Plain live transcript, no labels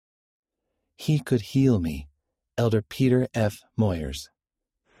He could heal me. Elder Peter F. Moyers.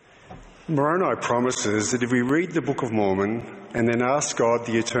 Moroni promises that if we read the Book of Mormon and then ask God,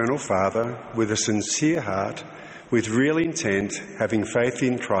 the Eternal Father, with a sincere heart, with real intent, having faith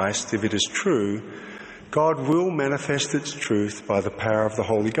in Christ, if it is true, God will manifest its truth by the power of the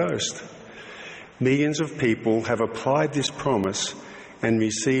Holy Ghost. Millions of people have applied this promise and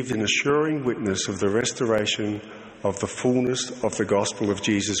received an assuring witness of the restoration of the fullness of the gospel of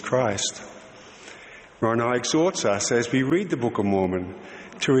Jesus Christ. Moroni exhorts us as we read the Book of Mormon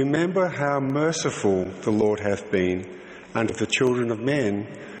to remember how merciful the Lord hath been unto the children of men,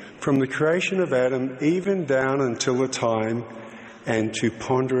 from the creation of Adam even down until the time, and to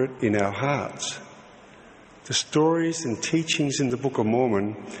ponder it in our hearts. The stories and teachings in the Book of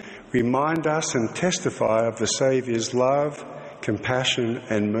Mormon remind us and testify of the Saviour's love, compassion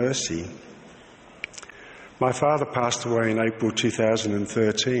and mercy. My father passed away in April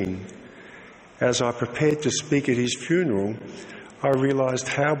 2013. As I prepared to speak at his funeral, I realised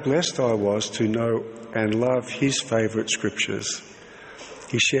how blessed I was to know and love his favourite scriptures.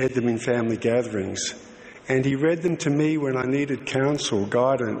 He shared them in family gatherings, and he read them to me when I needed counsel,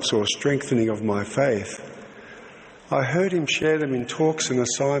 guidance or strengthening of my faith. I heard him share them in talks and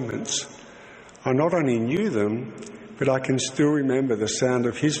assignments. I not only knew them, but I can still remember the sound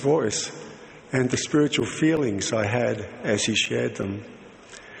of his voice and the spiritual feelings I had as he shared them.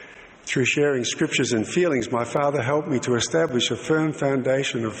 Through sharing scriptures and feelings, my father helped me to establish a firm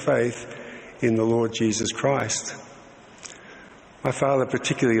foundation of faith in the Lord Jesus Christ. My father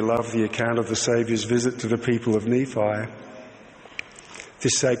particularly loved the account of the Saviour's visit to the people of Nephi.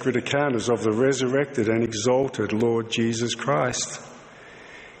 This sacred account is of the resurrected and exalted Lord Jesus Christ.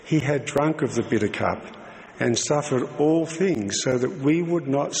 He had drunk of the bitter cup and suffered all things so that we would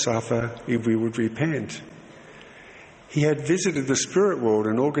not suffer if we would repent. He had visited the spirit world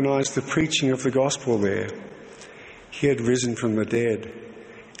and organised the preaching of the gospel there. He had risen from the dead,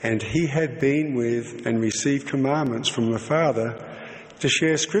 and he had been with and received commandments from the Father to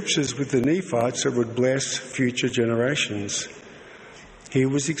share scriptures with the Nephites that would bless future generations. He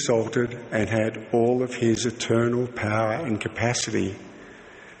was exalted and had all of his eternal power and capacity.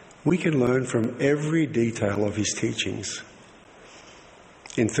 We can learn from every detail of his teachings.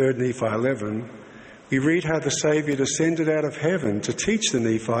 In 3 Nephi 11, we read how the Saviour descended out of heaven to teach the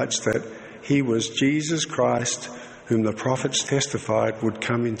Nephites that he was Jesus Christ, whom the prophets testified would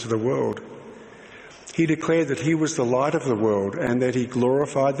come into the world. He declared that he was the light of the world and that he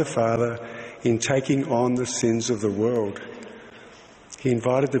glorified the Father in taking on the sins of the world. He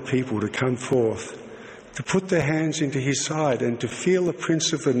invited the people to come forth, to put their hands into his side and to feel the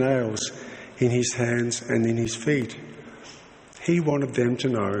prints of the nails in his hands and in his feet. He wanted them to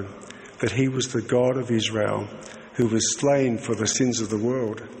know that he was the God of Israel, who was slain for the sins of the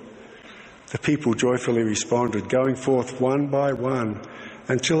world. The people joyfully responded, going forth one by one,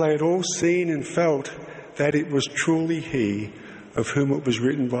 until they had all seen and felt that it was truly he of whom it was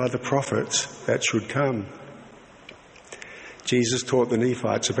written by the prophets that should come. Jesus taught the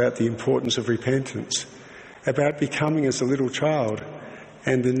Nephites about the importance of repentance, about becoming as a little child,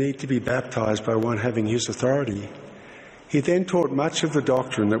 and the need to be baptised by one having his authority. He then taught much of the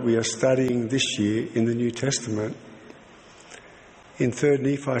doctrine that we are studying this year in the New Testament. In 3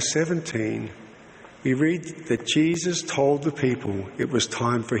 Nephi 17, we read that Jesus told the people it was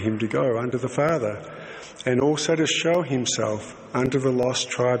time for him to go unto the Father, and also to show himself unto the lost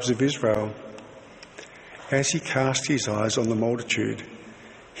tribes of Israel. As he cast his eyes on the multitude,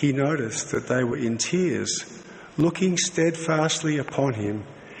 he noticed that they were in tears, looking steadfastly upon him,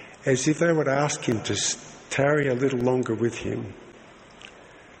 as if they would ask him to tarry a little longer with him.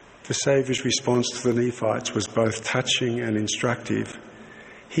 The Saviour's response to the Nephites was both touching and instructive.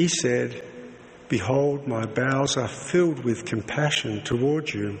 He said, "Behold, my bowels are filled with compassion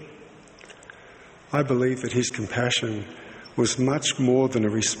towards you." I believe that his compassion was much more than a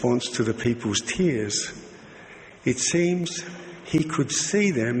response to the people's tears. It seems he could see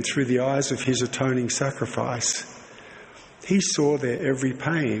them through the eyes of his atoning sacrifice. He saw their every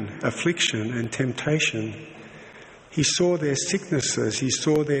pain, affliction and temptation. He saw their sicknesses, he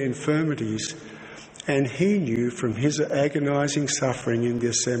saw their infirmities, and he knew from his agonizing suffering in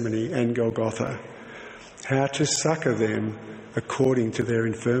Gethsemane and Golgotha how to succour them according to their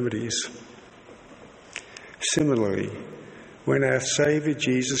infirmities. Similarly, when our Saviour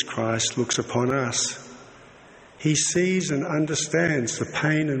Jesus Christ looks upon us, he sees and understands the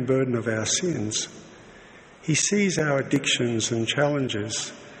pain and burden of our sins. He sees our addictions and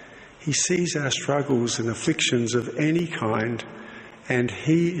challenges. He sees our struggles and afflictions of any kind, and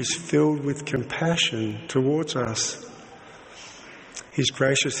he is filled with compassion towards us. His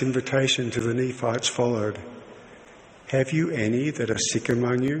gracious invitation to the Nephites followed. Have you any that are sick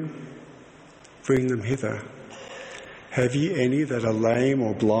among you? Bring them hither. Have ye any that are lame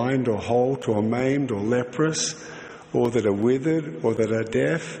or blind or halt or maimed or leprous, or that are withered or that are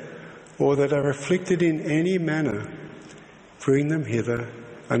deaf, or that are afflicted in any manner? Bring them hither,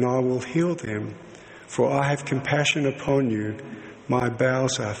 and I will heal them. For I have compassion upon you. My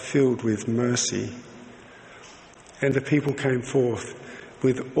bowels are filled with mercy. And the people came forth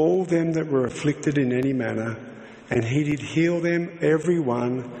with all them that were afflicted in any manner, and he did heal them every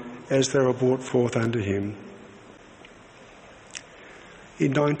one as they were brought forth unto him.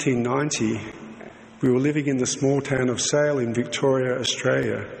 In 1990, we were living in the small town of Sale in Victoria,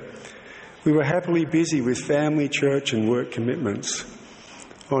 Australia. We were happily busy with family, church and work commitments.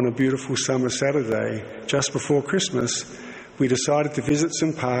 On a beautiful summer Saturday, just before Christmas, we decided to visit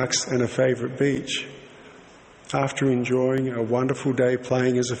some parks and a favourite beach. After enjoying a wonderful day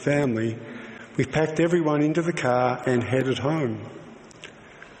playing as a family, we packed everyone into the car and headed home.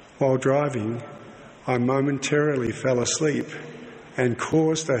 While driving, I momentarily fell asleep and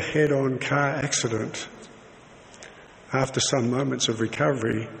caused a head-on car accident. After some moments of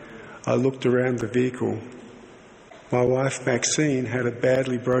recovery, I looked around the vehicle. My wife Maxine had a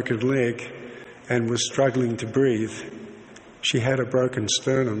badly broken leg and was struggling to breathe. She had a broken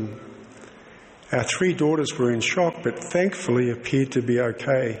sternum. Our 3 daughters were in shock, but thankfully appeared to be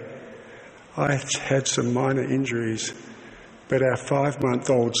okay. I had some minor injuries, but our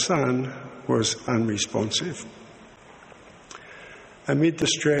 5-month-old son was unresponsive. Amid the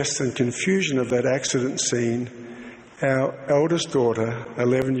stress and confusion of that accident scene, our eldest daughter,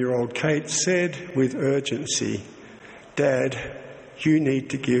 11-year-old Kate, said with urgency, "Dad, you need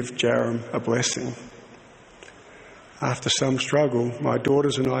to give Jarom a blessing." After some struggle, my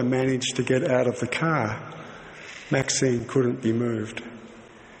daughters and I managed to get out of the car. Maxine couldn't be moved.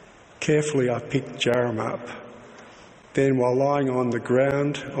 Carefully, I picked Jarom up. Then, while lying on the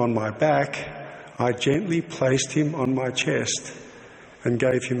ground on my back, I gently placed him on my chest and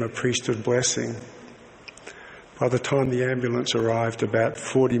gave him a priesthood blessing. By the time the ambulance arrived about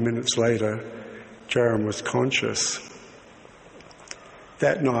 40 minutes later, Jarom was conscious.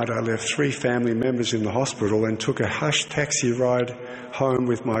 That night I left 3 family members in the hospital and took a hush taxi ride home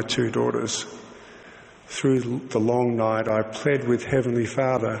with my 2 daughters. Through the long night I pled with Heavenly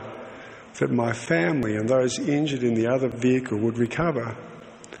Father that my family and those injured in the other vehicle would recover.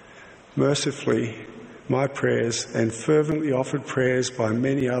 Mercifully, my prayers and fervently offered prayers by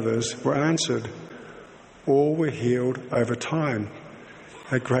many others were answered. All were healed over time,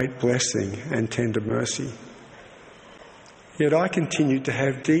 a great blessing and tender mercy. Yet I continued to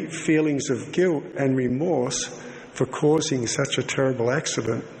have deep feelings of guilt and remorse for causing such a terrible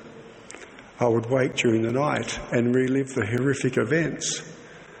accident. I would wake during the night and relive the horrific events.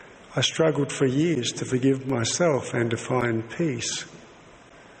 I struggled for years to forgive myself and to find peace.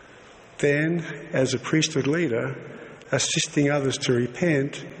 Then, as a priesthood leader, assisting others to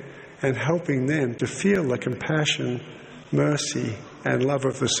repent and helping them to feel the compassion, mercy and love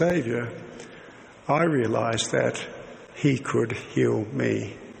of the Saviour, I realised that He could heal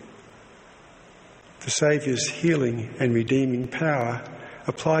me. The Saviour's healing and redeeming power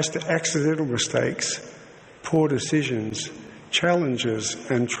applies to accidental mistakes, poor decisions, challenges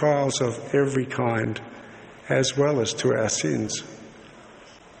and trials of every kind, as well as to our sins.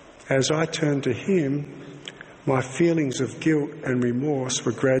 As I turned to Him, my feelings of guilt and remorse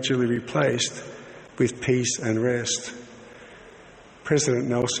were gradually replaced with peace and rest. President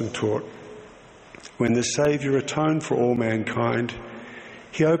Nelson taught, when the Saviour atoned for all mankind,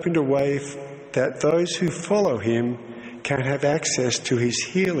 He opened a way that those who follow Him can have access to His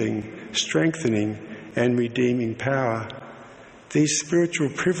healing, strengthening and redeeming power. These spiritual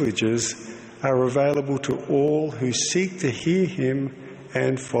privileges are available to all who seek to hear Him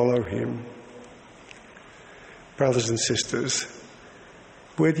and follow Him. Brothers and sisters,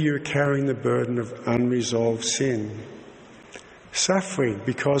 whether you're carrying the burden of unresolved sin, suffering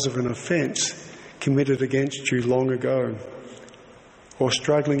because of an offence committed against you long ago, or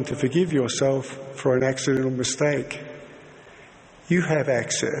struggling to forgive yourself for an accidental mistake, you have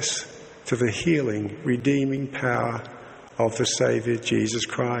access to the healing, redeeming power of the Saviour Jesus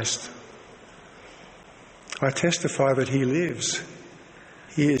Christ. I testify that He lives.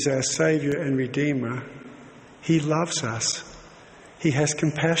 He is our Saviour and Redeemer. He loves us. He has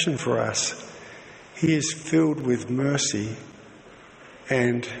compassion for us. He is filled with mercy,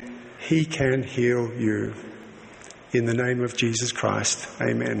 and He can heal you. In the name of Jesus Christ,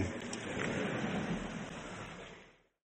 amen.